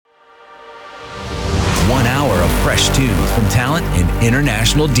1 hour of fresh tunes from talent and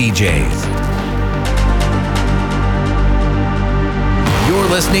international DJs. You're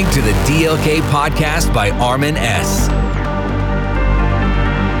listening to the DLK Podcast by Armin S.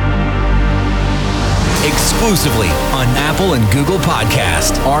 Exclusively on Apple and Google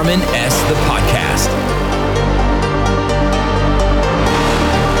Podcast. Armin S. The Podcast.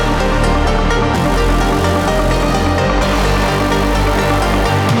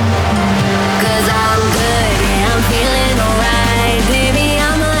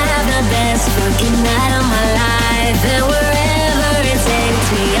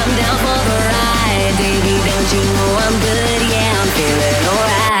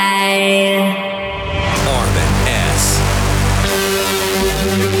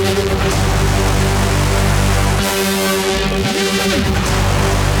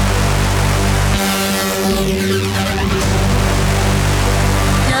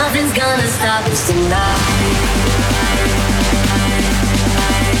 Stop us tonight.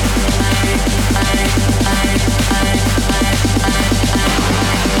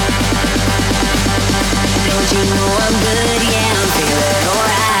 Don't you know I'm good? Yeah, I'm feeling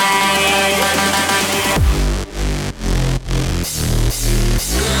alright.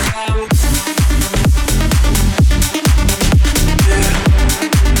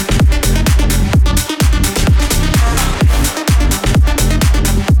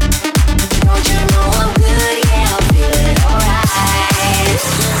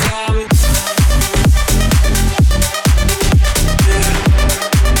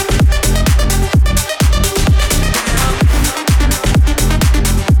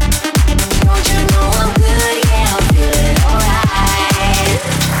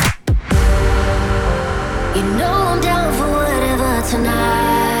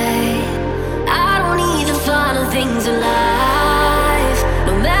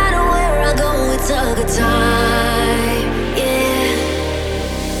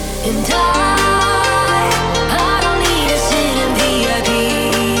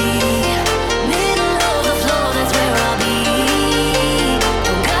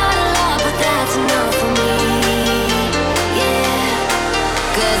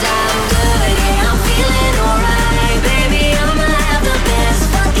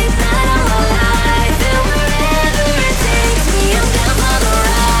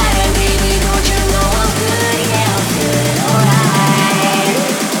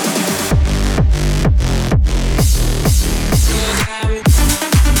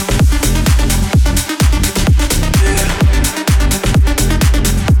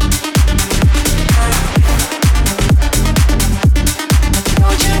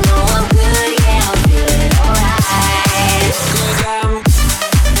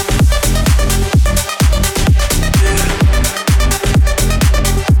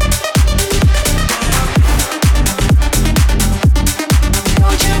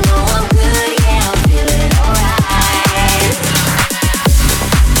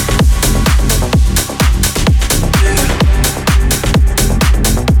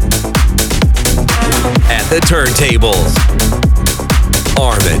 The turntables.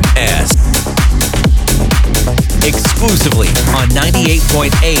 Armin S. Exclusively on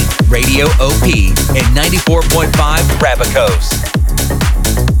 98.8 Radio OP and 94.5 Rabicos.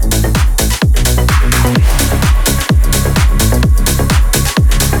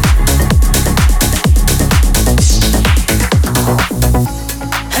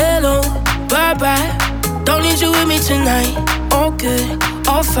 Hello, bye-bye. Don't need you with me tonight. All good,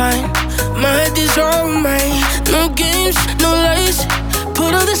 all fine. My head is on mine. No games, no lies.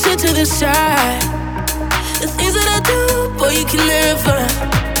 Put all the shit to the side. The things that I do, boy, you can never.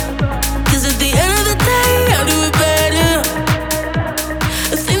 Cause at the end of the day, I'll do it better.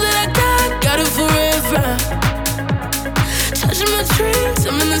 The things that I got it forever. Touching my dreams,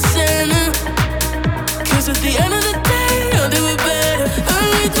 I'm in the center. Cause at the end of the day, I'll do it better. I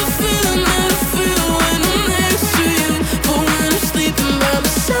need the feeling that I feel when I'm next to you. But when I'm sleeping by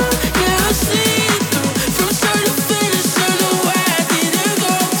myself, yeah, I see it through. From start to finish, I know why I didn't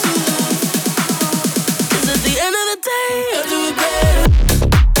go too long. Cause at the end of the day, I'll do it better.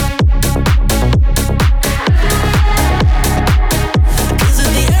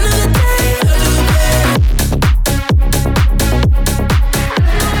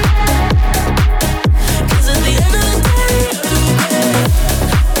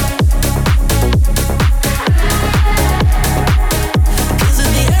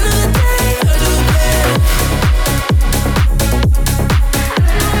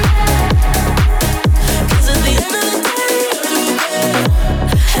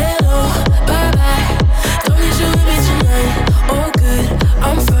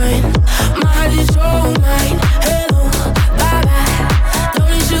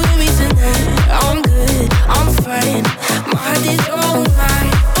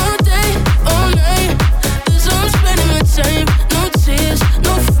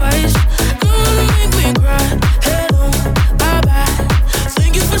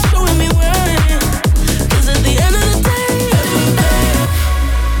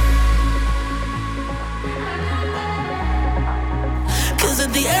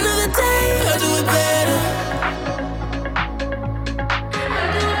 at the end of the day, I'll do it better.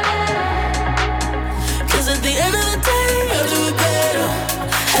 Cause at the end of the day, I'll do it better.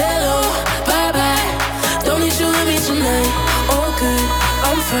 Hello, bye-bye. Don't need you with me tonight. All good,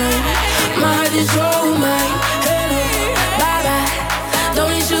 I'm fine. My heart is your mine. Hello, bye-bye.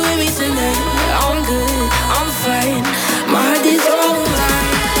 Don't need you with me tonight. I'm good, I'm fine. My heart is your mine.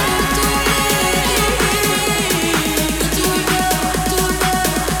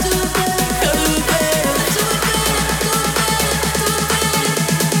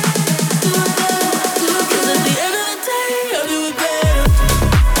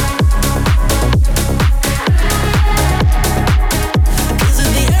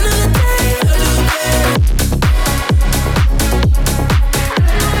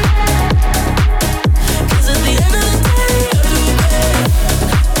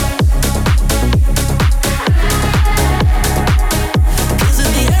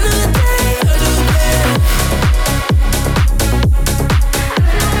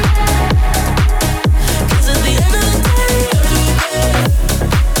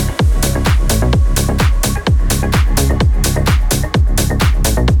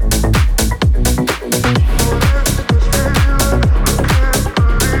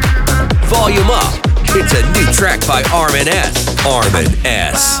 It's a new track by Armin S. Armin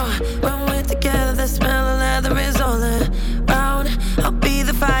S. When we're together, the smell of leather is all around. I'll be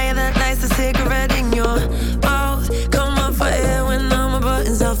the fire that lights the cigarette in your mouth. Come on for air when all my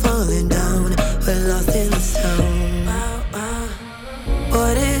buttons are falling down. We're lost in the sound.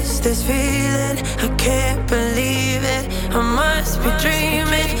 What is this feeling? I can't believe it. I must be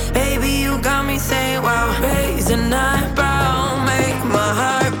dreaming. Baby, you got me saying wow. Raise an eyebrow, make my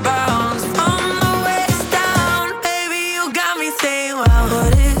heart bounce.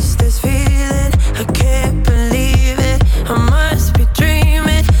 What is this feeling? I can't believe it. I must be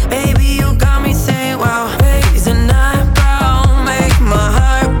dreaming. Baby, you got me saying wow. Raise an eyebrow, make my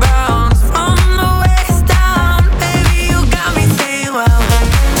heart bounce. From the waist down, baby, you got me saying wow.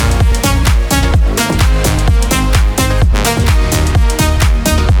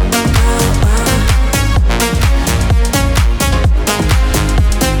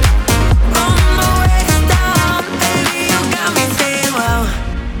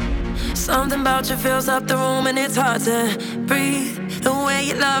 Something about you fills up the room and it's hard to breathe. The way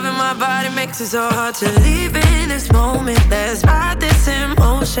you love in my body makes it so hard to leave in this moment. Let's ride this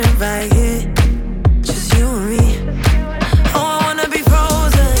emotion right here, just you and me. Oh, I wanna be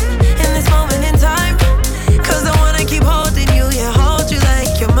frozen in this moment in time, cause I wanna keep holding you, yeah, hold you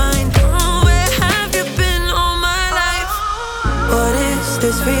like you're mine. Oh, where have you been all my life? What is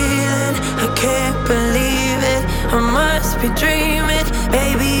this feeling? I can't believe it. I must be dreaming.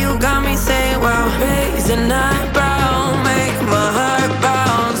 Baby, you got me saying wow. Raise an eyebrow, make my heart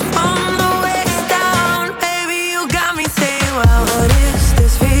bounce. From the waist down, baby, you got me saying wow. What is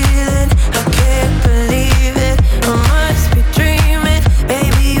this feeling? I can't believe it. I must be dreaming.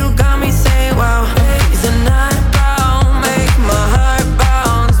 Baby, you got me saying wow. Raise an eyebrow, make my heart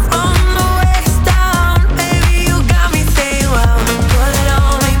bounce. From the waist down, baby, you got me saying wow. Put it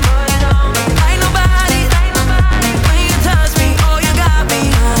on me, like nobody. When you touch me, oh, you got me.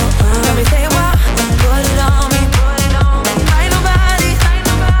 Got me saying wow. Put it on me, like nobody.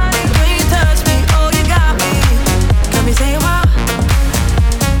 When you touch me, oh, you got me. Got me saying wow.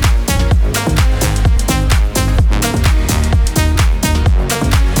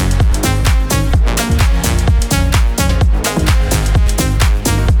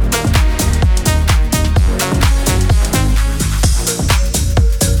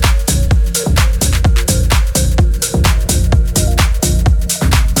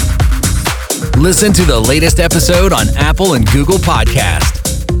 Listen to the latest episode on Apple and Google Podcast.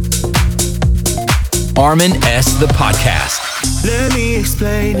 Armin S. The Podcast. Let me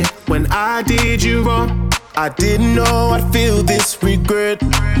explain it. When I did you wrong, I didn't know I'd feel this regret.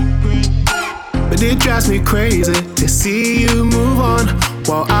 But it drives me crazy to see you move on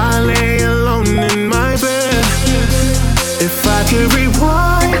while I lay alone in my bed. If I could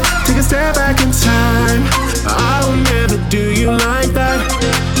rewind, take a step back in time, I would never do you like that.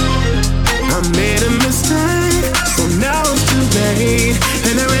 I made a mistake, so now it's too late,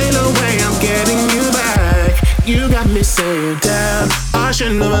 and there ain't no way I'm getting you back. You got me saying, damn, I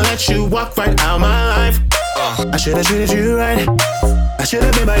should never let you walk right out my life. I should've treated you right, I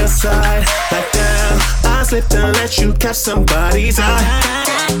should've been by your side. Like damn, I slipped and let you catch somebody's eye.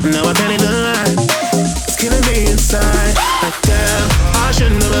 Now I can't even lie, it's killing me inside. Like damn, I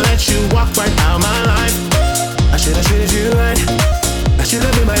should never let you walk right out my life. I should've treated you right, I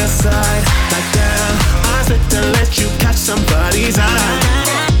should've been by your side. Like damn, I slipped and let you catch somebody's eye.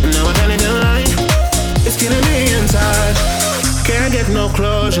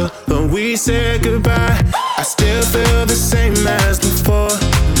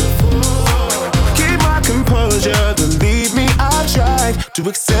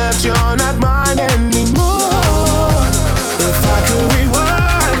 except you're not mine anymore. If I could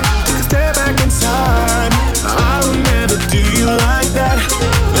rewind, take a step back in time, I would never do you like that.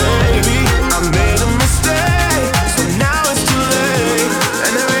 Baby, I made a mistake, so now it's too late,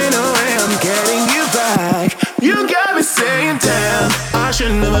 and there ain't no way I'm getting you back. You got me saying, damn, I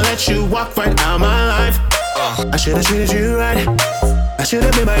should never let you walk right out my life. I should've treated you right, I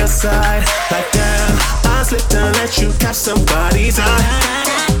should've been by your side. Like damn, I slipped and let you catch somebody's eye.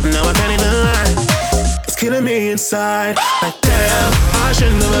 Now I can't even lie, it's killing me inside. Like damn, I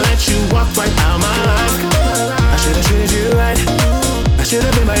should never let you walk right out my life. I should've treated you right, I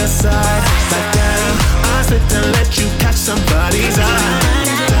should've been by your side. Like damn, I slipped and let you catch somebody's eye.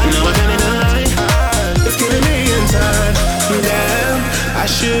 Now I can't even lie, it's killing me inside. Damn, I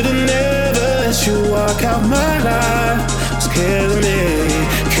should've never let you walk out my life. It's killing me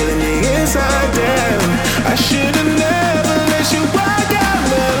inside. Damn, I should've never let you walk out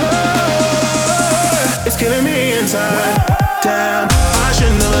my life. It's killing me inside. Damn, I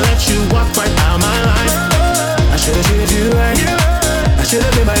should never let you walk right out my life. I should've treated you right, I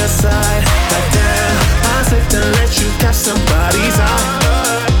should've been by your side. Like damn, I slipped and let you catch somebody's eye.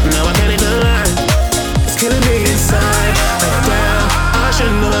 Now I can't even lie, it's killing me inside. Like damn, I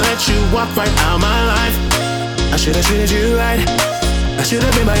should never let you walk right out my life. I should've treated you right, I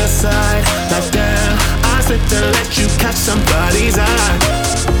should've been by your side. Like damn, I slipped and let you catch somebody's eye.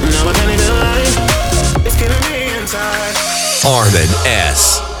 Now I can't even lie, it's killing me inside. Armin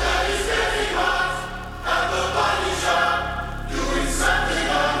S.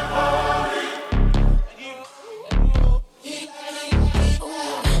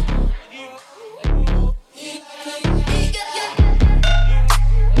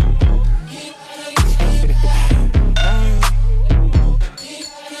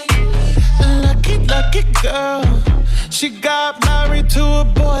 Girl, she got married to a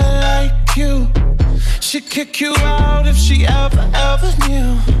boy like you. She'd kick you out if she ever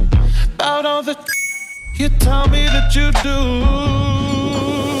knew about all the you tell me that you do.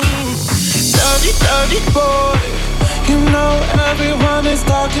 Dirty, dirty boy, you know everyone is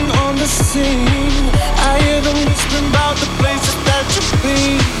talking on the scene. I hear them whispering about the places that you've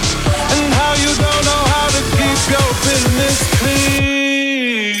been and how you don't know how to keep your business clean.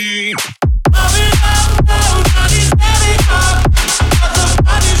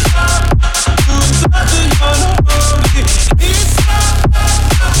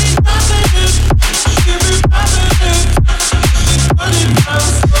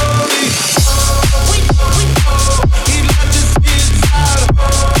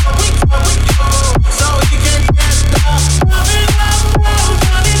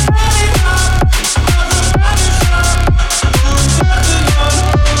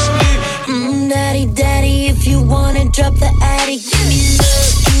 Drop the attic, give me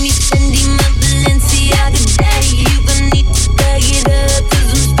love, give me Fendi, my Balenciaga daddy. You gon' need to bag it up, 'cause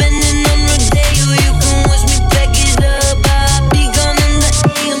I'm spending on Rodeo. You can watch me back it up, I'll be gone in the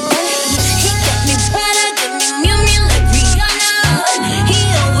AM. He got me Prada, got me Miu Miu like Rihanna. He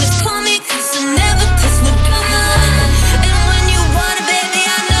always call me 'cause I never kiss no drama. And when you want it, baby,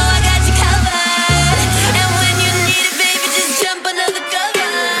 I know I got you covered. And when you need it, baby, just jump under the covers.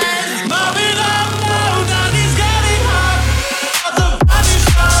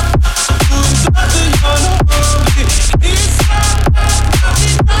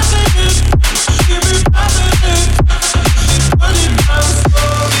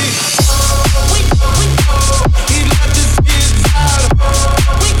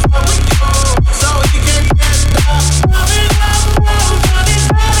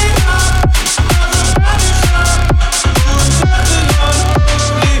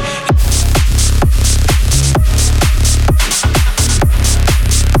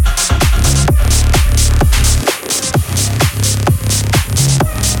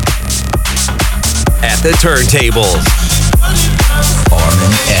 The turntables,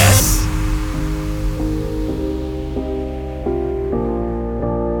 Armin S.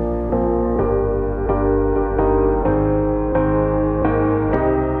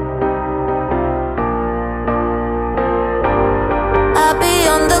 I'll be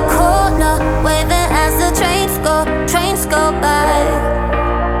on the corner, waving as the trains go by.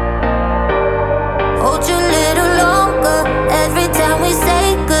 Hold you a little longer every time we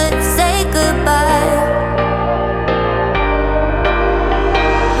say goodbye.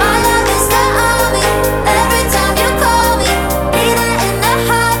 My love is the army, every time you call me. Be there in a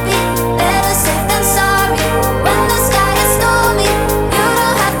heartbeat, better safe than sorry. When the sky is stormy, you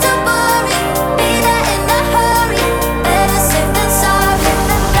don't have to worry. Be there in a hurry, better safe than sorry.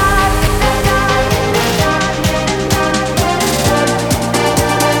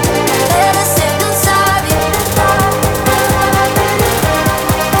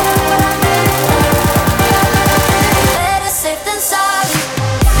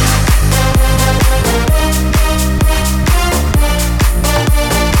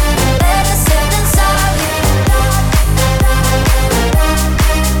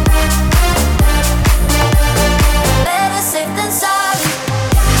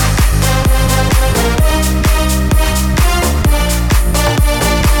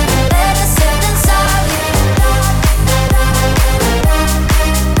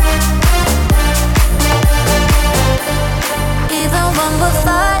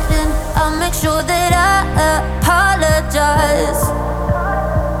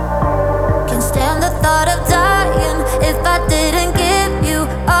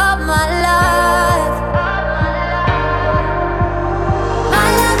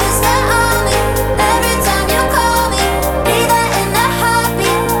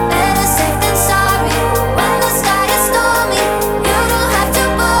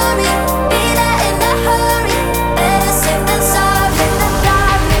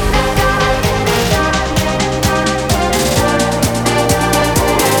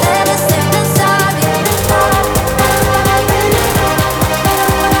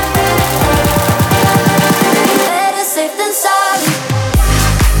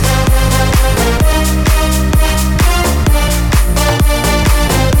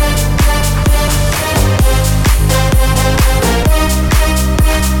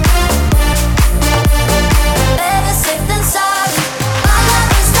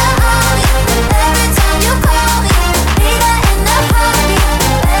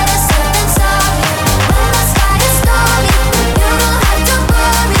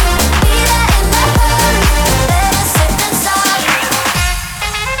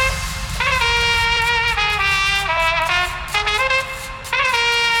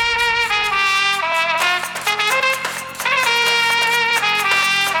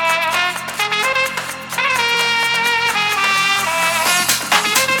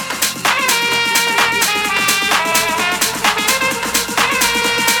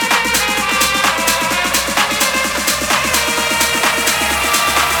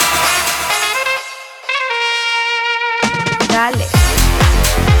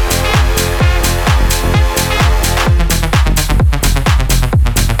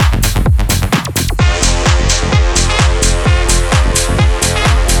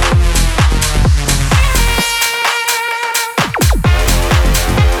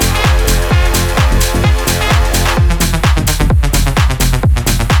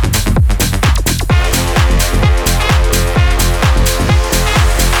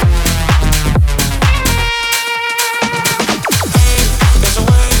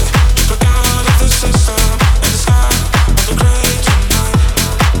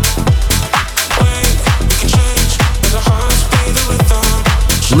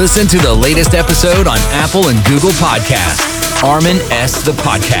 Listen to the latest episode on Apple and Google Podcasts. Armin S. The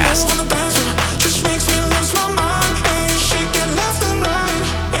Podcast.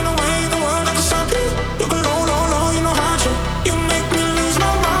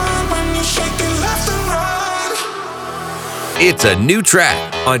 It's a new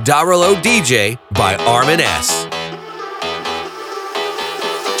track on Darilo DJ by Armin S.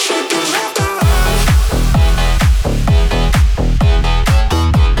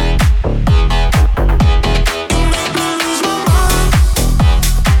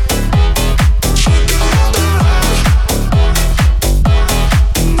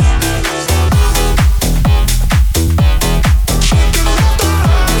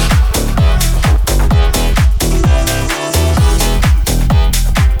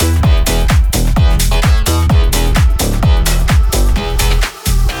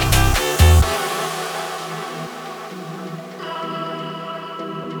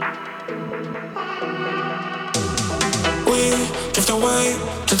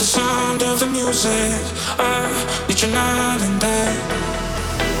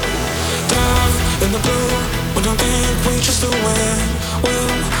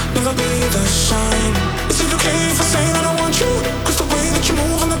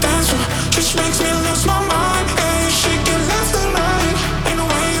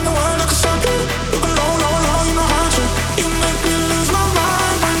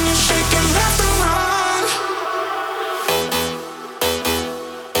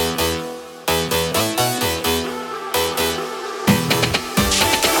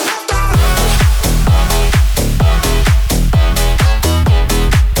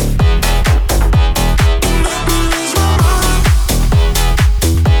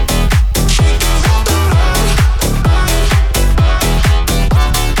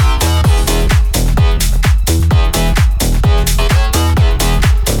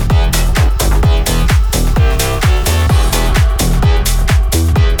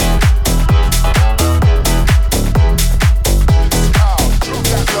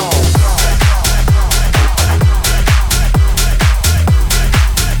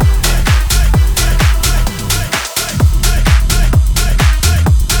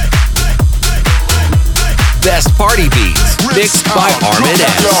 Best party beats, mixed by Armin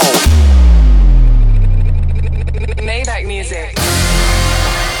S. Maybach music.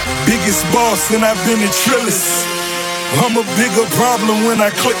 Biggest boss and I've been a trillist. I'm a bigger problem when I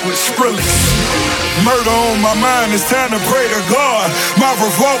click with Skrillex. Murder on my mind, it's time to pray to God. My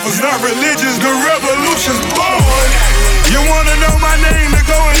revolver's not religious, the revolution's born. You wanna know my name, then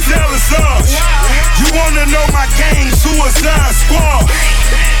go and tell us up. You wanna know my gang, Suicide Squad.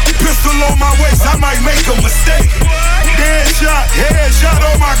 Pistol on my waist, I might make a mistake. Dead shot, headshot,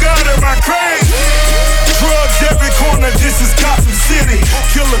 oh my God, am I crazy? Drugs every corner, this is Gotham City.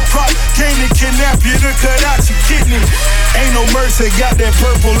 Killer Croc came to kidnap you to cut out your kidney. Ain't no mercy, got that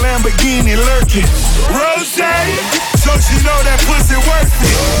purple Lamborghini lurking. Rose, so she know that pussy worth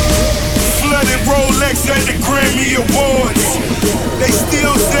it. Flooded Rolex at the Grammy Awards. They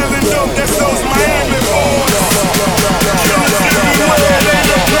still selling dope, that's those Miami boys. Killers everywhere, they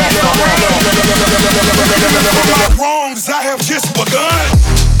the place around. For my wrongs, I have just begun.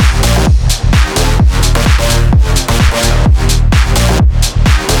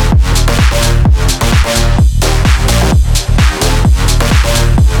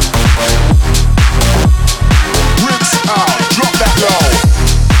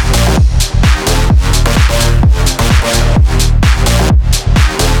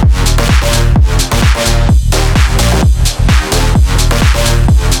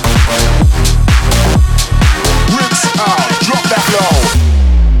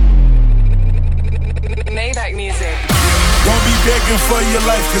 For your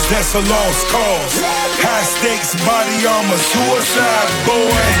life, cause that's a lost cause. High stakes, body armor, suicide,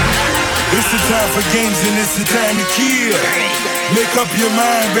 boy. It's the time for games and it's the time to kill. Make up your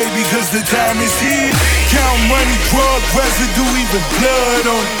mind, baby, cause the time is here. Count money, drug residue, even blood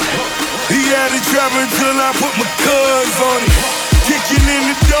on it. He had it traveling till I put my cuz on it. Kicking in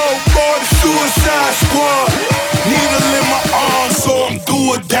the door, boy, the Suicide Squad. Needle in my arm, so I'm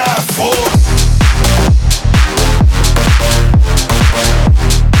do or die for it.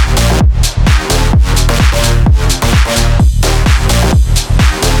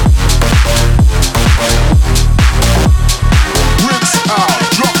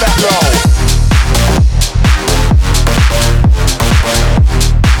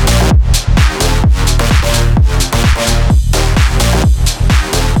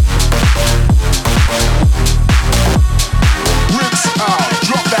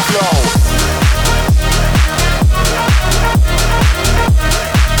 Drop that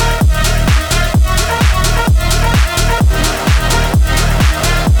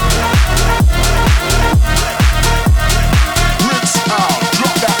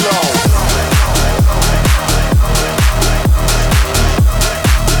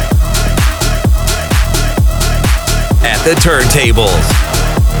at the turntables.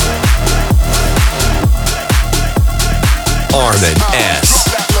 Armin S.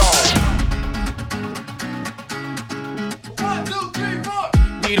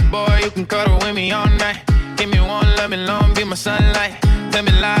 Need a boy you can cuddle with me all night. Give me one, let me long, be my sunlight. Tell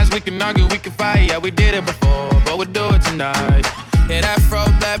me lies, we can argue, we can fight. Yeah, we did it before, but we'll do it tonight. Yeah, that fro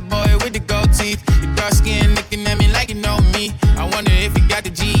black boy with the gold teeth. Your dark skin looking at me like you know me. I wonder if you got the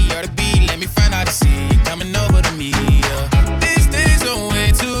G or the B. Let me find out to see you coming over to me. Yeah. These days are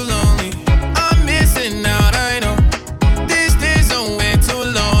way too lonely. I'm missing out, I know. These days are way too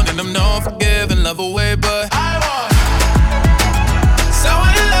long, and I'm not forgiving, love away, but I want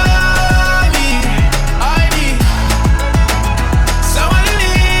someone to love me. I need someone who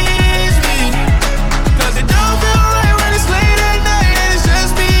needs me. 'Cause it don't feel right when it's late at night and it's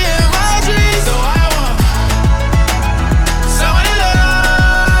just me and my dreams. So I want someone to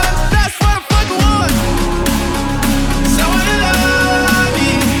love. That's what I fucking want. Someone to love me.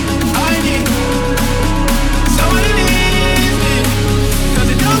 I need someone who needs me. 'Cause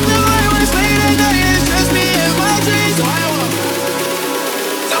it don't feel right when it's late at night and it's just me and my dreams. So I want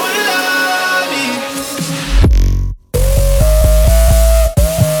someone to love me.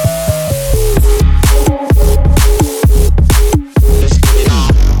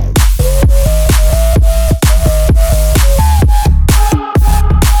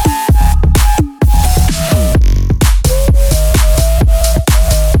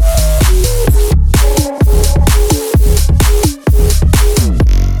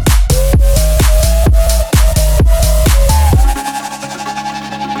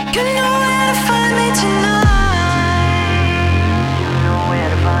 You know where to find me tonight. You know where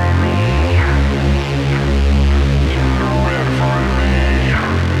to find me. You know where to find me. You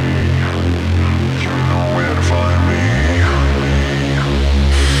know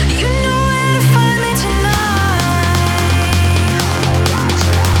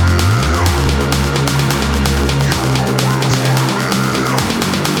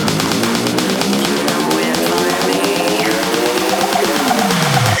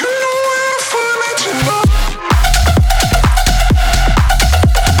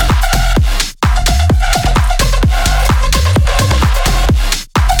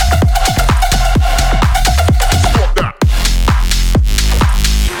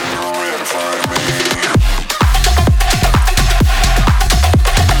where to find me.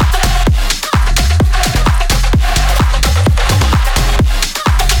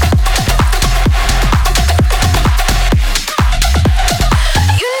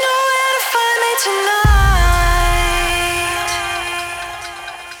 You know where to find me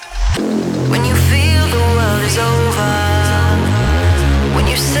when you feel the world is over, when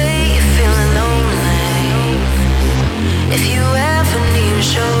you say you're feeling lonely, if you ever need a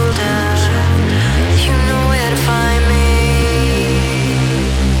shoulder, you know where to find me.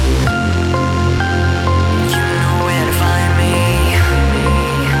 You know where to find me.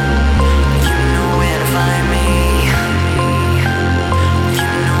 You know where to find me. You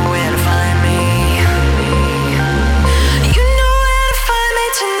know where to find me. You know where to find me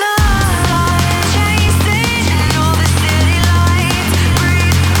tonight. Chasing all the city lights.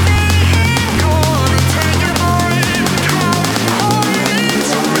 Breathe me in cold and take your breath. Hold me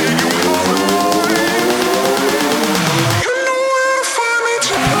to make you fall away. You know where to find me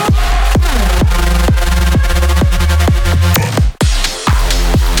tonight.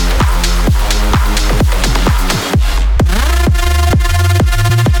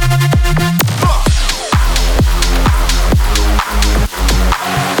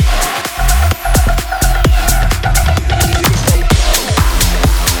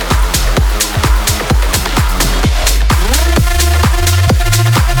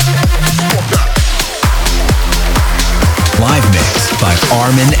 Live mix by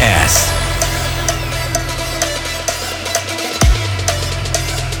Armin S.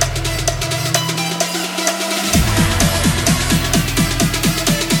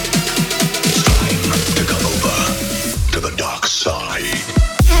 To come over to the dark side.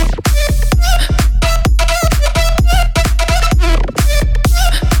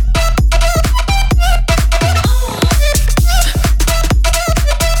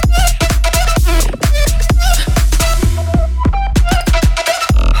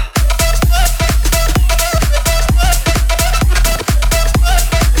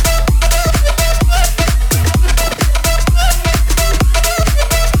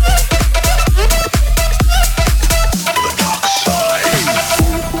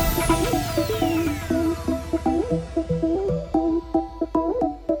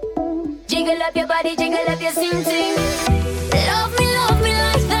 Jiggle up your body, jiggle up your sing sing. Love me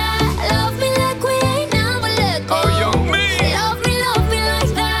like that. Love me like we ain't never let go. Oh, yo, man.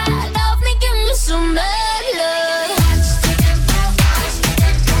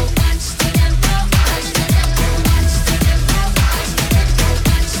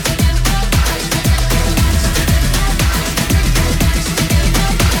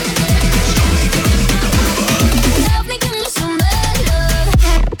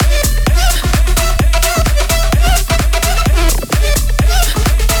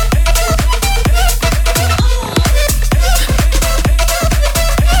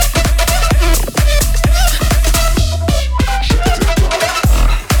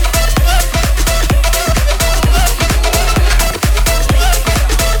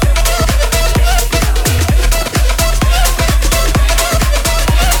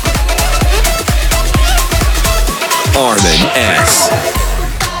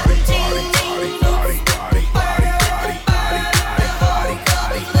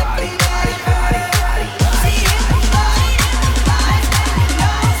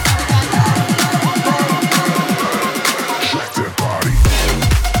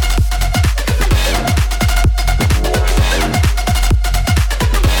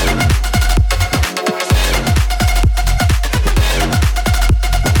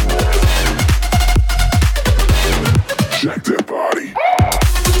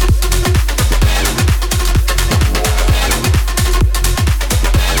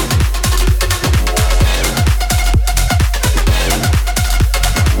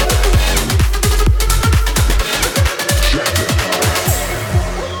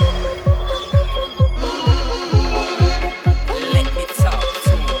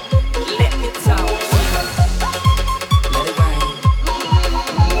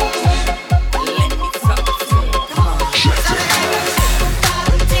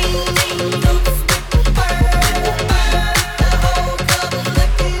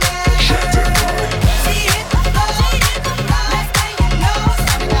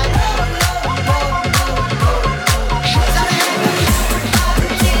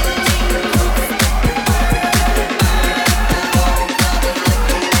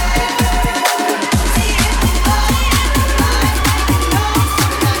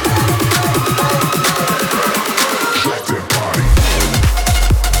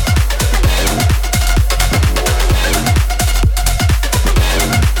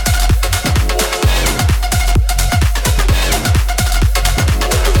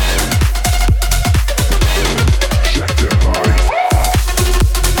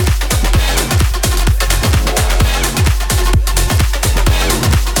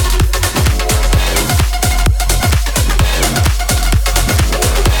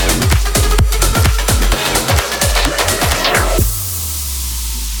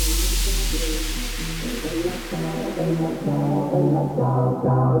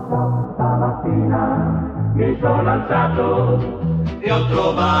 Stamattina mi sono alzato e ho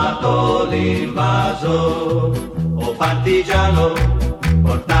trovato l'invaso. Oh partigiano,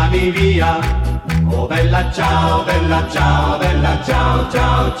 portami via. Oh bella ciao, bella ciao, bella ciao,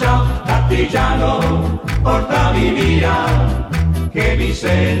 ciao, ciao. Partigiano, portami via, che mi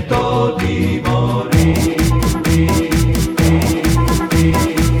sento di morire.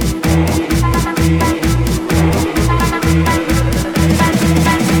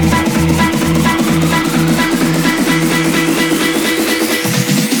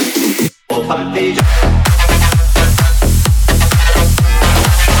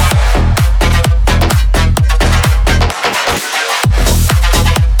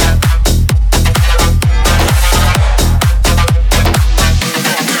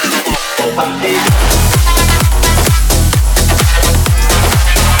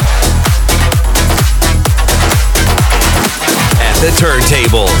 The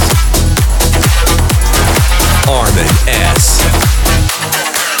turntables, Armin S.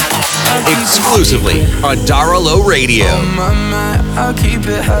 Exclusively on Daralo Radio. Oh my, I'll keep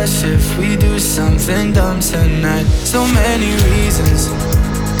it hush if we do something dumb tonight. So many reasons.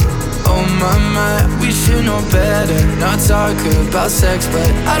 Oh my, we should know better. Not talk about sex, but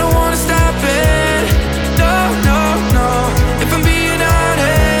I don't wanna stop it. No, no, no. If I'm being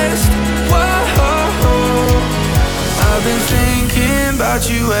honest, whoa. I've been thinking about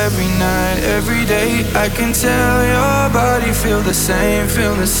you every night, every day. I can tell your body feel the same,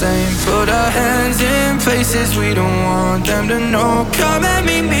 feel the same. Put our hands in places we don't want them to know. Come and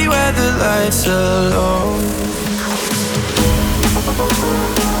meet me where the lights are low.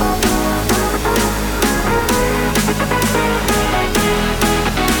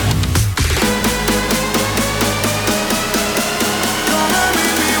 Come and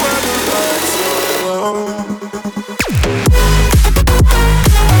meet me where the lights are low.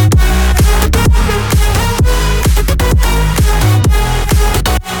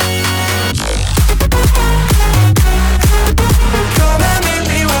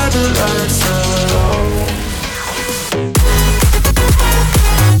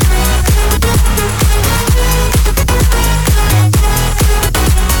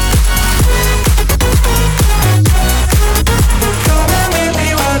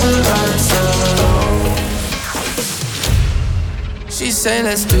 Say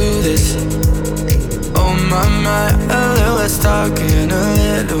let's do this. Oh my, a little less talking, a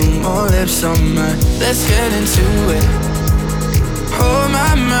little more lips on mine. Let's get into it. Oh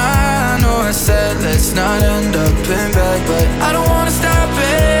my, I know I said let's not end up in bed, but I don't wanna stop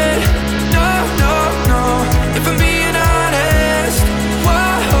it. No, no, no. If I'm being honest,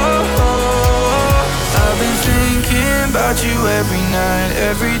 whoa. I've been thinking about you every night,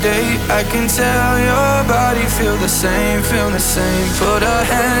 every day. I can tell your body feel the same, feel the same. Put our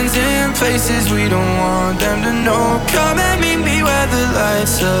hands in places we don't want them to know. Come and meet me where the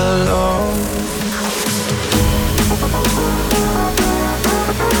lights are low.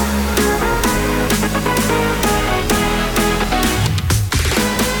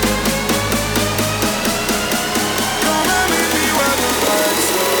 Come and meet me where the lights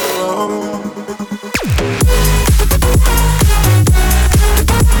are low.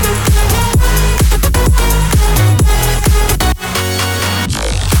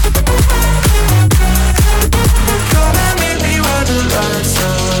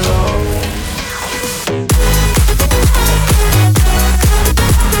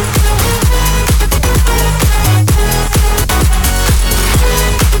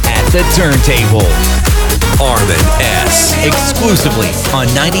 The turntables, Armin S. Exclusively on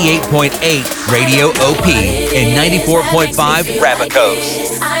 98.8 Radio OP and 94.5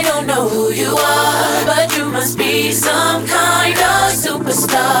 Rapicos. I don't know who you are, but you must be some kind of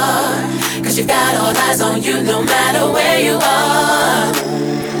superstar. Cause you got all eyes on you no matter where you are.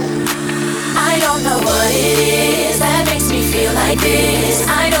 I don't know what it is that makes me feel like this.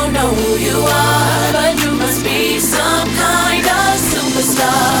 I don't know who you are, but you must be some kind of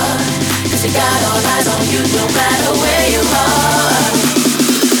superstar. Cause you got all eyes on you no matter where you are.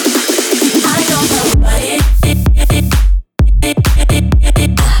 I don't know what it is.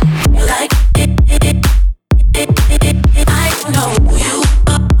 You like it. I don't know who you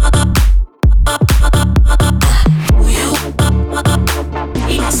are. Who you are.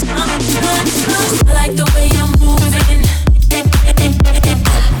 It's I like the way you're moving.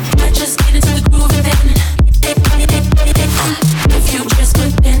 Let's just get into the groove and then if you just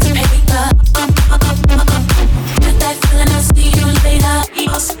put pen to paper, with that feeling I see you.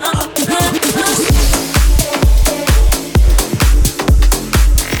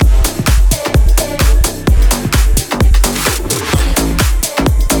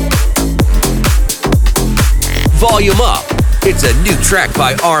 volume up. It's a new track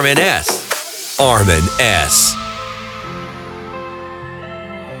by Armin S. Armin S.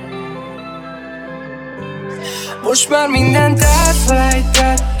 Most már mindent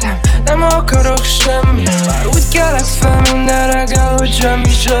elfelejtettem, nem akarok semmit. Már úgy kelek fel minden reggel, hogy semmi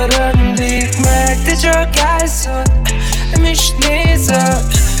se rendik meg. Te csak állsz ott, nem is nézel,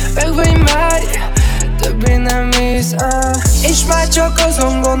 meg vagy már többé nem mész el. És már csak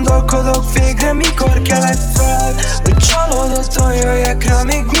azon gondolkodok végre, mikor kelek fel, hogy csalódottan jöjjek rá,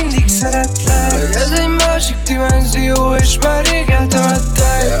 még mindig szeretlek. Hogy ez egy másik dimenzió, és már rég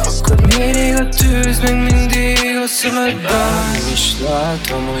eltemettek. Akkor miért ég a tűz, még mindig a szemedben? Nem is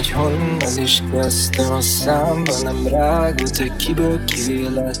látom, hogy honnan is kezdtem a számban, nem rágult, hogy kiből kivé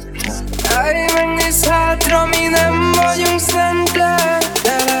lettem. Állj, megnézz hátra, mi nem vagyunk szentek,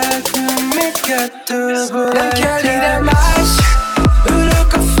 de lehetünk még kettőből. Nem kell ide más,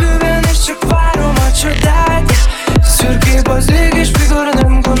 ülök a fűben és csak várom a csodát. Szürkébb az ég és mikor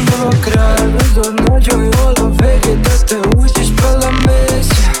nem gondolok rád. Tudod nagyon jól a végét, de te úgyis belemész,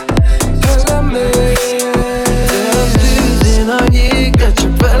 belemész. Te az tűzén a jég, de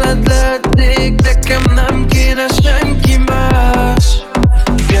csak veled lehetnék. Nekem nem kéne senki más.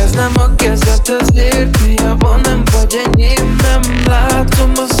 Kezdem a kezed, ezért hiába nem vagy enyém. Nem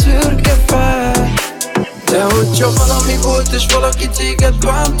látom a szürke fát. De hogyha valami volt és valaki téged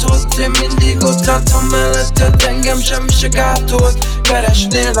bántott, én mindig ott láttam melletted, engem semmi se gátolt.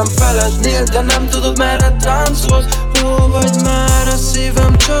 Keresnél, nem felednél, de nem tudod merre táncolsz. Hol vagy már, a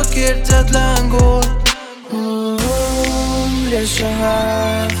szívem csak érted lángol. És a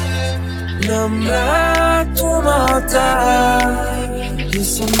hát, nem látom a határ.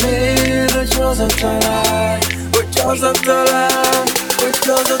 Hiszem miért, hogy hazatalálj, hogy hazatalálj, hogy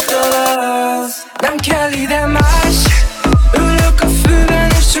hazatalálsz. Nem kell ide más, ülök a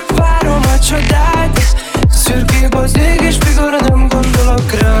fűben és csak várom a csodát. Szürkébb az ég és mikor nem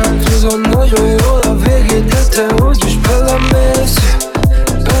gondolok rád. Tudom nagyon jól a végét, de te úgyis belemész,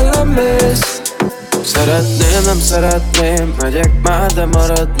 belemész. Szeretném, nem szeretném, megyek már, de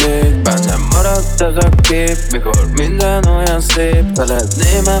maradnék. Bennem maradt ez a kép, mikor minden olyan szép.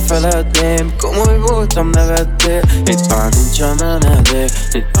 Feledném, elfeledném, komoly voltam, nevettél. Itt már nincsen menedék,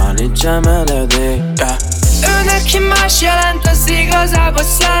 itt már nincsen menedék, yeah. Ő neki más jelent, az igazából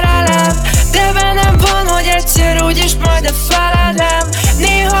szerelem. De bennem van, hogy egyszer úgyis majd feledem.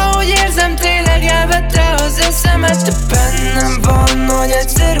 Néha úgy érzem, tényleg elvette az eszemet. De bennem van, hogy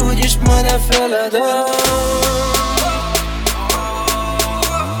egyszer úgyis majd feledem.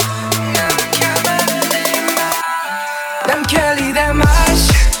 Nem kell ide más,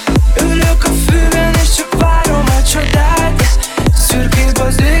 ülök a fűben és csak várom a csodát. Szürkébb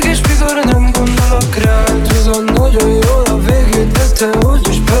az ég és mikor nem gondolok rád. Tudom nagyon jól a végét, de te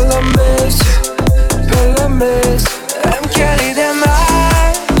úgyis belemész, belemész. Nem kell ide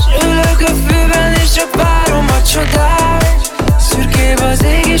más, ülök a fűben és csak várom a csodát. Szürkébb az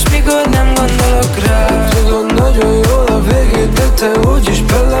ég és mikor nem gondolok rád. Tudom nagyon jól a végét, de te úgyis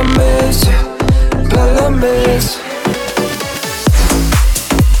belemész, belemész.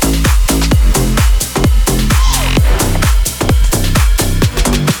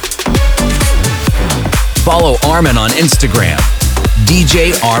 Follow Armin on Instagram,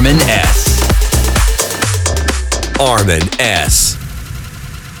 DJ Armin S. Armin S.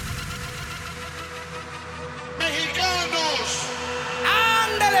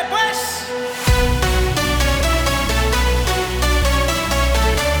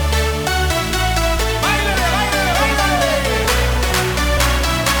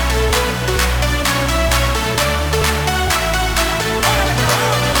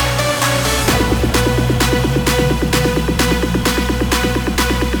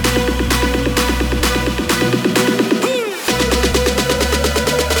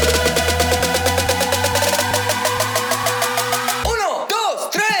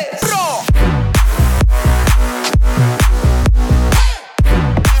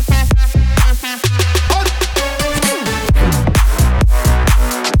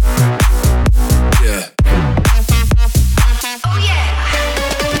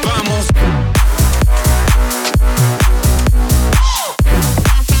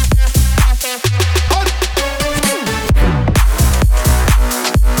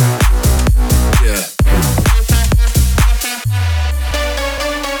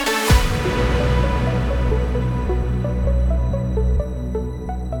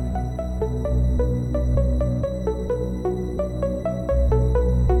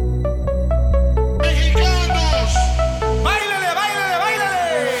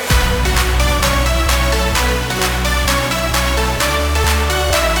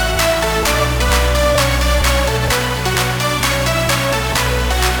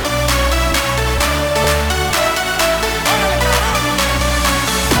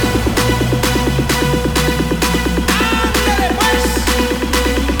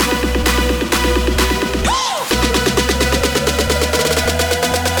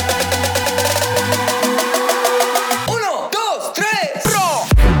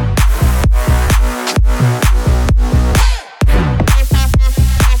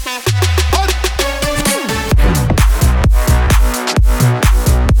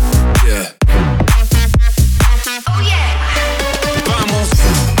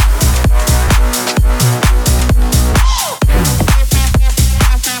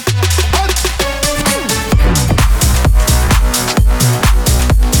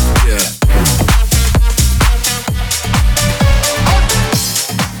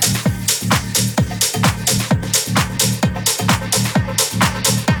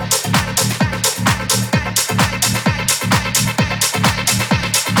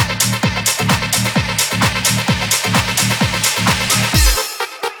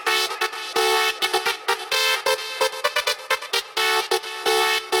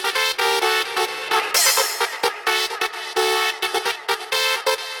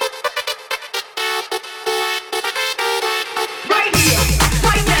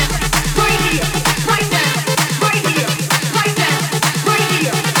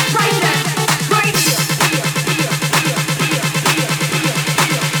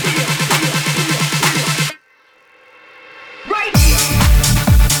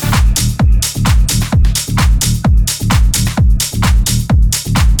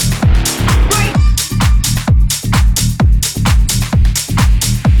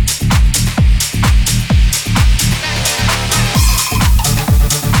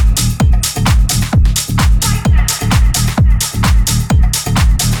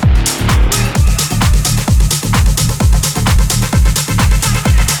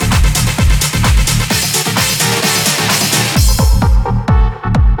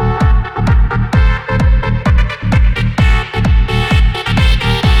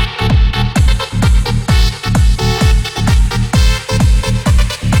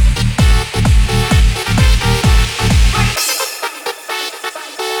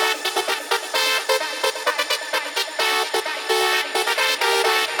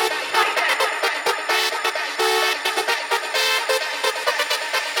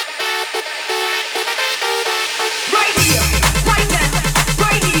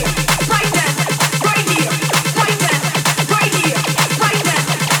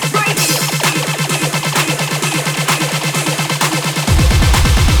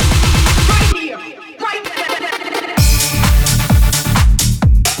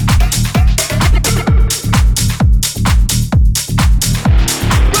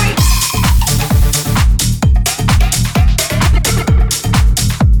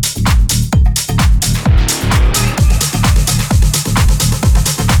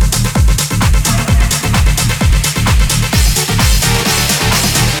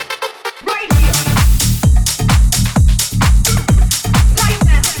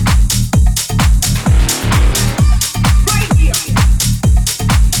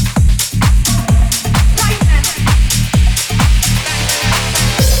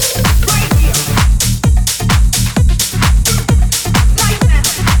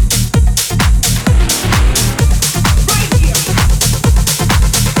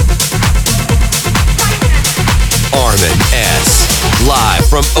 Armin S. Live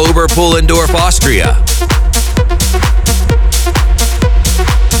from Oberpullendorf, Austria.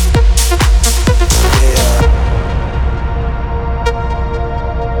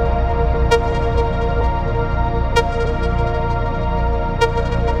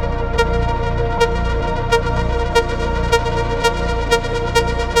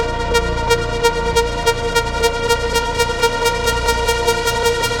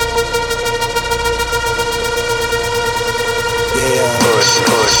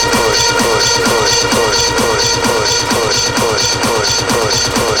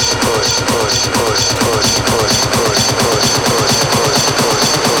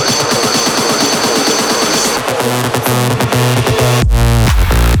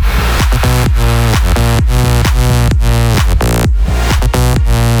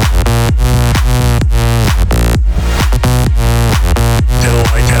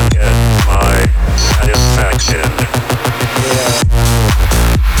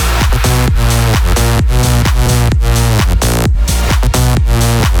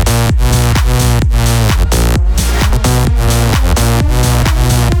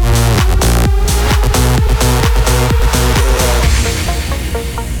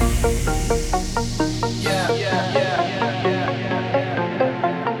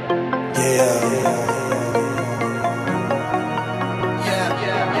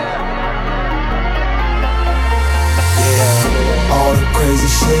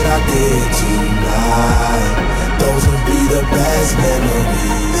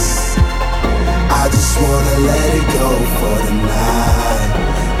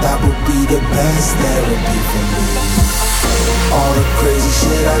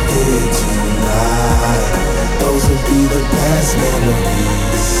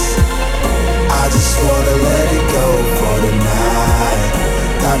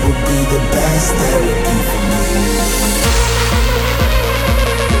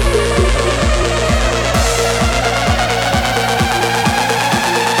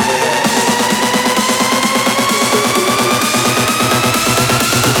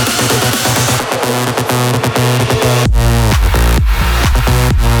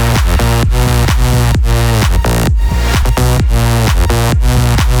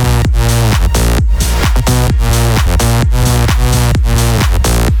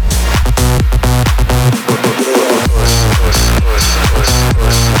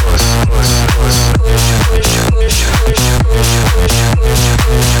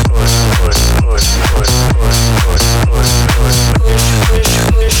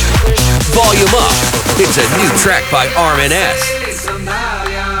 It's a new track by Armin S.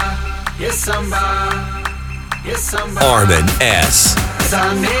 Armin S.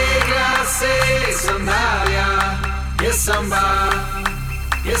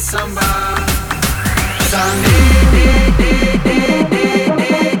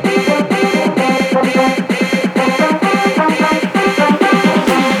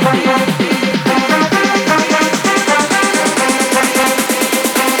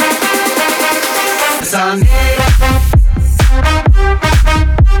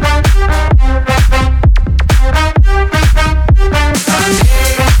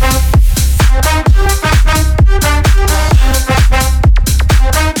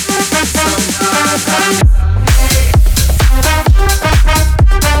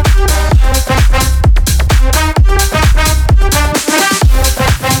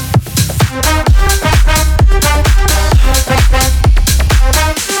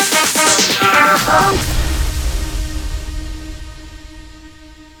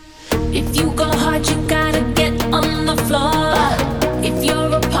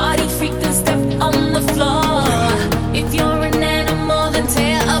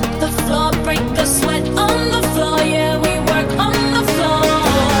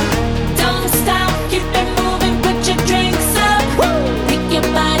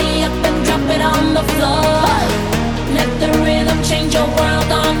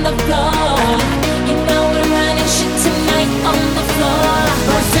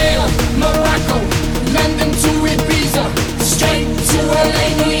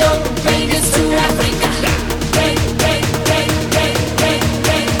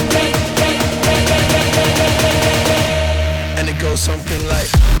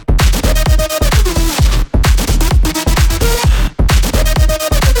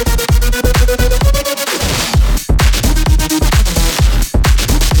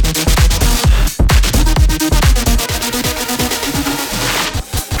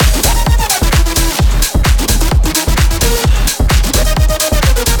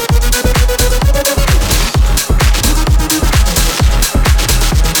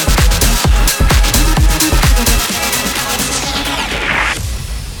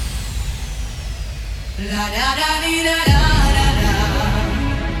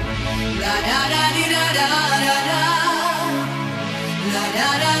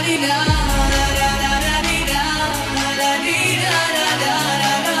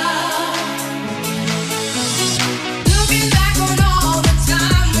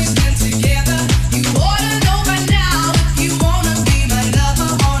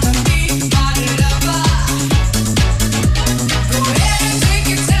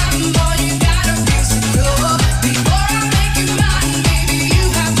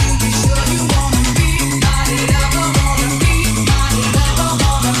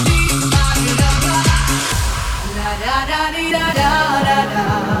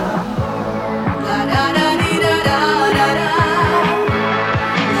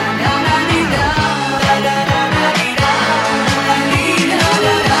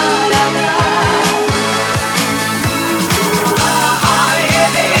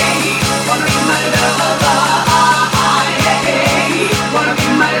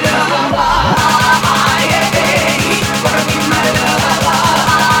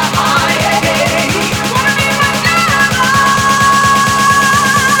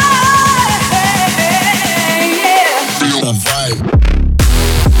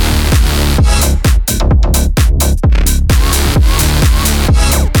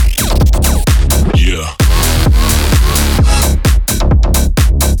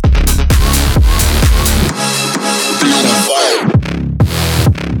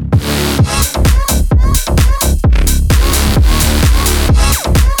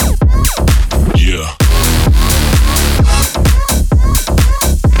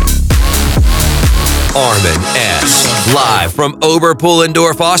 Armin S. Live from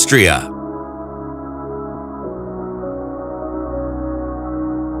Oberpullendorf, Austria.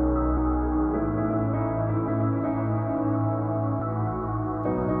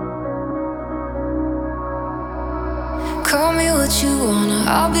 Call me what you wanna,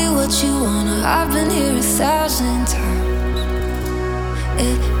 I'll be what you wanna. I've been here 1,000 times.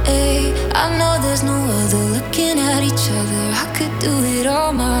 I know there's no other. Looking at each other, I could do it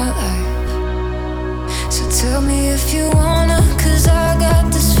all my life. So tell me if you wanna, 'cause I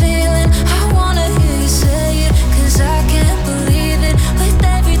got this feeling. I wanna hear you say it, 'cause I can't believe it. With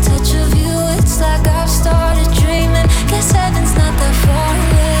every touch of you, it's like I've started dreaming. Guess heaven's not that far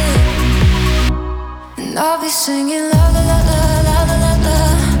away. And I'll be singing la la la la la la la la.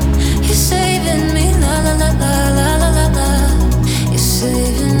 You're saving me la la la la la la la la. You're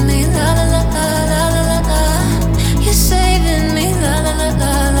saving me la la la la la la la la. You're saving me la la la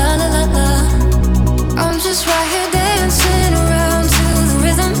la la la la la. I'm just right here dancing around to the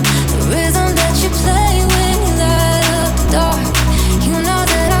rhythm that you play when you light up the dark. You know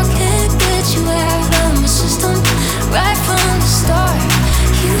that I can't get you out of my system right from the start.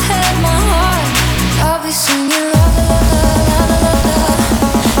 You had my heart. I'll be singing la la la la la la la.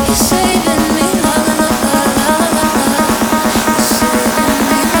 You're saving me la la la la la la la. You're saving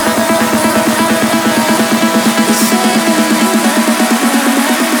me la la la la la la. You're saving me la la la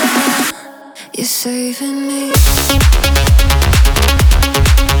la. You're saving me.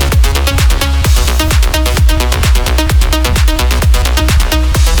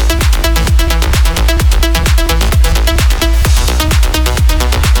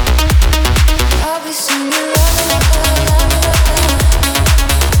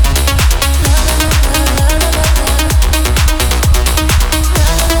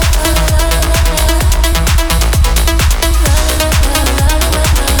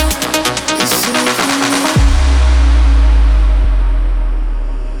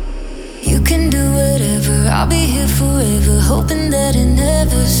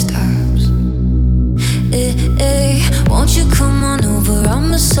 Won't you come on over?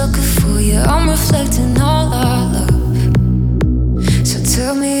 I'm a sucker for you. I'm reflecting all our love. So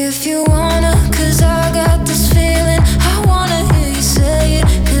tell me if you wanna, 'cause I got this feeling. I wanna hear you say it,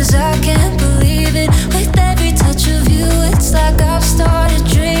 'cause I can't believe it. With every touch of you, it's like I've started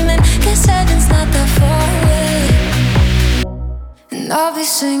dreaming. Guess heaven's not that far away. And I'll be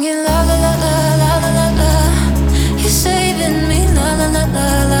singing la la la la la la la la. You're saving me la la la la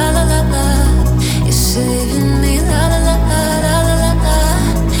la la la la. You're saving me la la la la la la la la.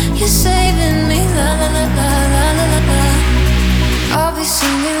 You're saving me la la la la la la la la. I'll be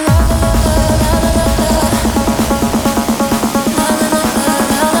singing la la la la la la la la. La la la la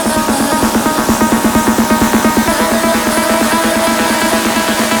la la la la.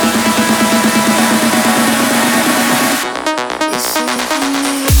 You're saving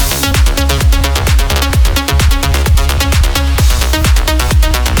me.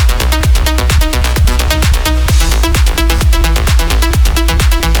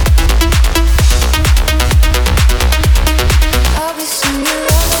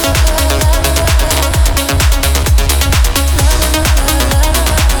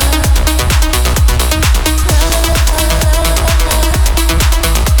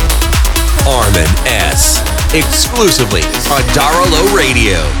 exclusively on Darolo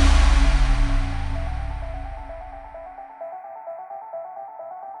Radio.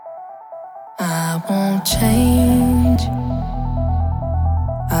 I won't change.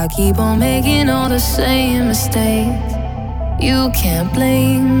 I keep on making all the same mistakes. You can't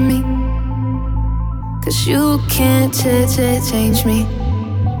blame me, 'cause you can't change me.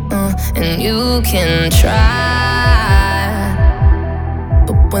 And you can try,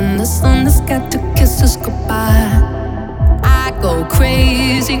 but when the sun has got to kiss us goodbye, I go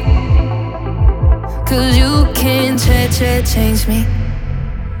crazy, 'cause you can't change me.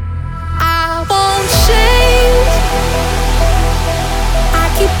 I won't change. I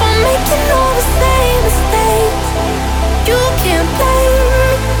keep on making all the same mistakes. You can't blame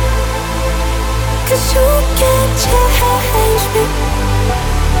me, 'cause you can't change me.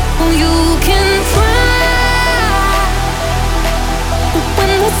 You can try, but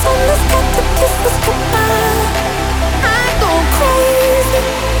when the sun has got to kiss us goodbye, I go crazy,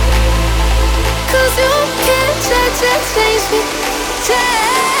 'cause you can't change me.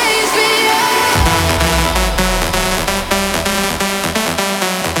 Change me,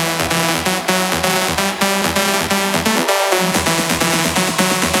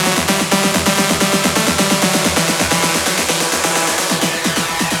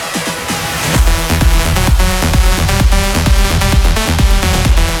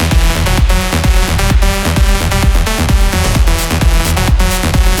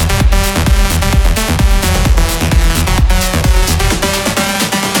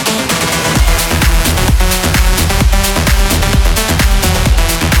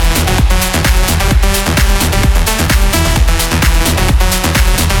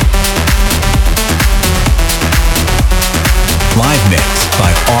 Live mix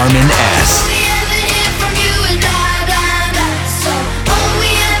by Armin S.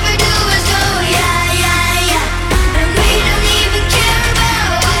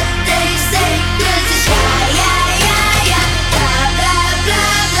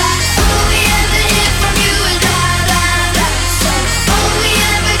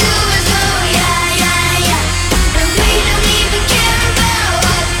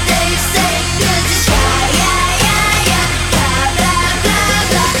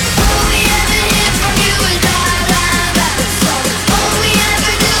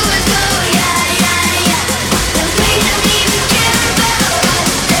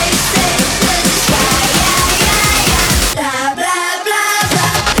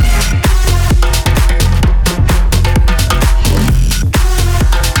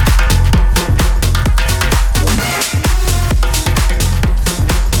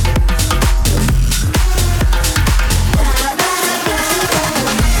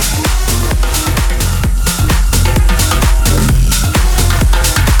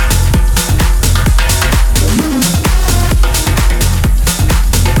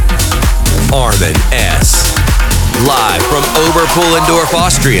 Armin S. Live from Oberpullendorf,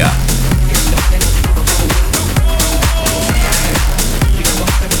 Austria.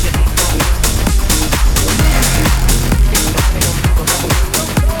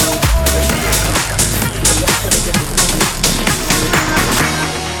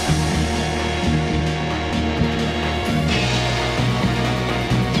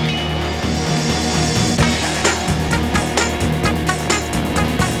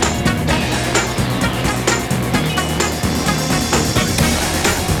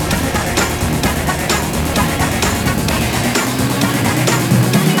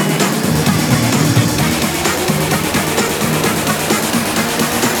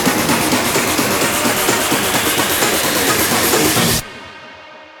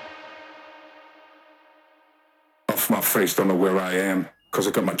 My face, don't know where I am, cause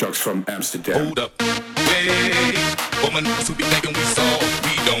I got my drugs from Amsterdam. Hold up, hey, woman, who be thinking we soft,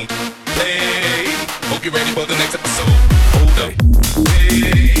 we don't play. Hope you're ready for the next episode. Hold up,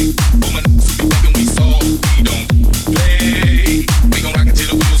 hey, woman, who be thinking we soft, we don't play. We gon' rock until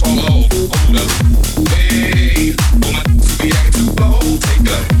the wheels fall off. Hold up, hey, woman, who be acting too bold, take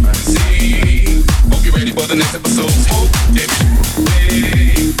a seat. Hope you're ready for the next episode. Hold up,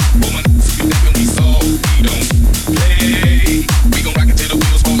 hey, woman, who be thinking we soft, we don't play. We gon' rock until the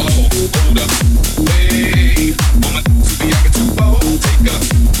wheels fall off. Hold up, hey, woman, who be acting too bold, take a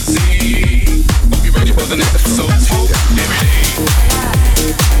seat. Hope you're ready for the next episode. Hold up, every day.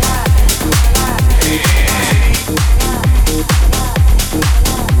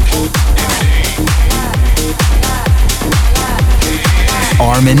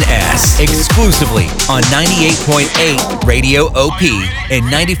 Armin S. exclusively on 98.8 Radio OP and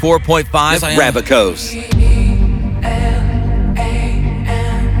 94.5 Rabicos.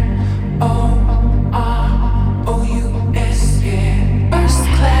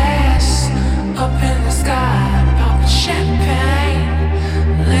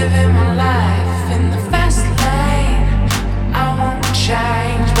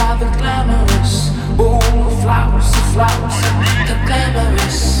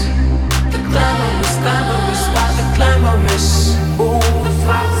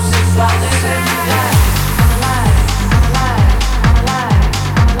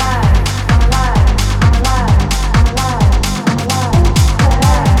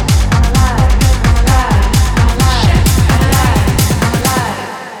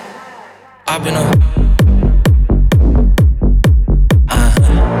 I've been a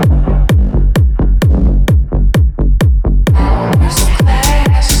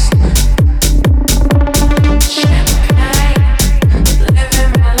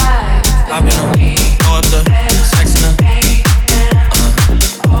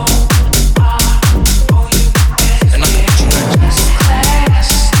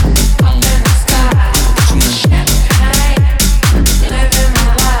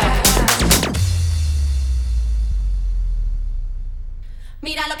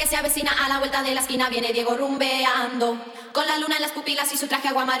viene Diego rumbeando, con la luna en las pupilas y su traje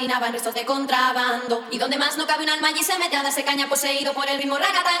aguamarina va en restos de contrabando. Y donde más no cabe un alma allí se mete a darse caña poseído por el ritmo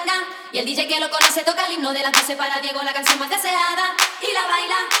ragatanga. Y el DJ que lo conoce toca el himno de las 12 para Diego, la canción más deseada. Y la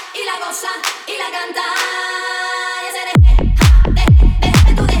baila, y la goza, y la canta. Y ese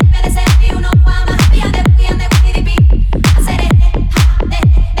de tu de ser y uno ama. Y ande de Winnie P. Hacer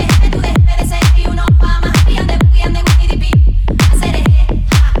de tu de ser y uno ama. Y ande de Winnie P. Hacer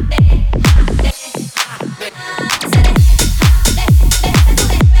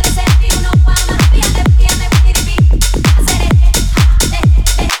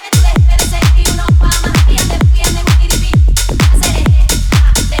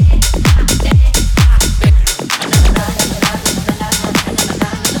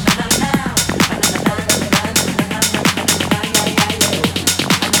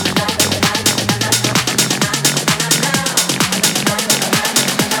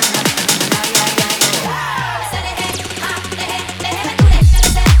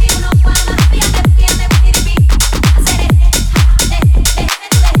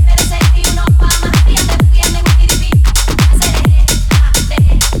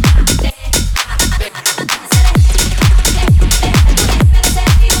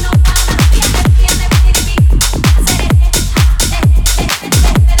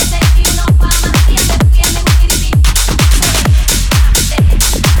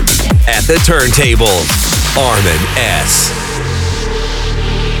The turntables, Armin S.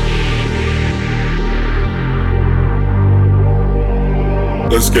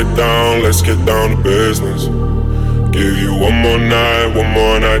 Let's get down to business. Give you one more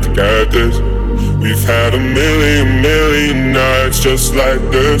night to get this. We've had a million nights just like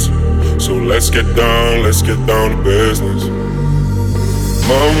this. So let's get down to business.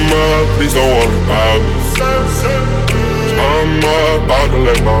 Mama, please don't worry about me. I'm about to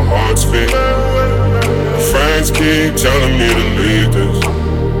let my heart speak. Friends keep telling me to leave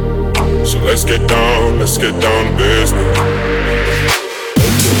this. So let's get down to business.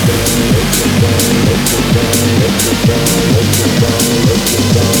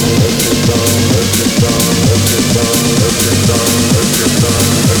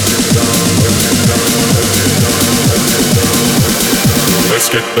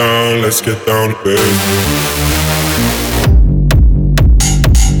 Let's get down to business.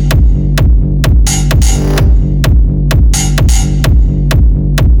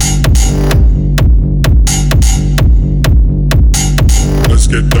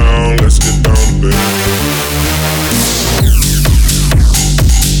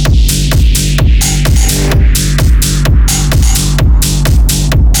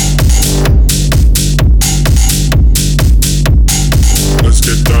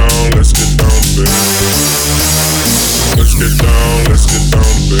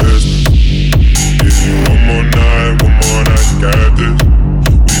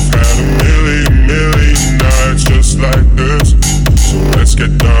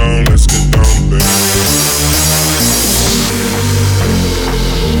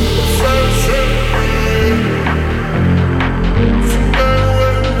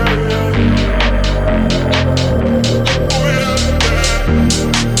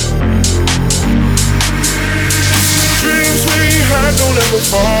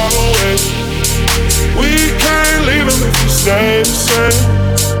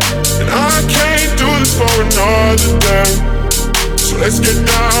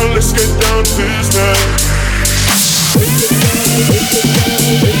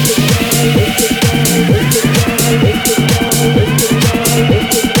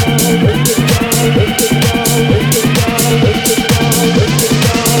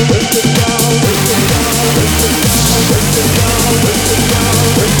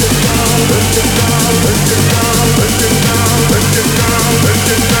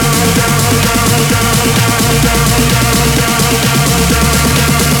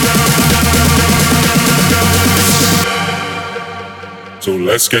 So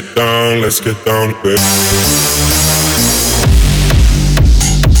let's get down to business.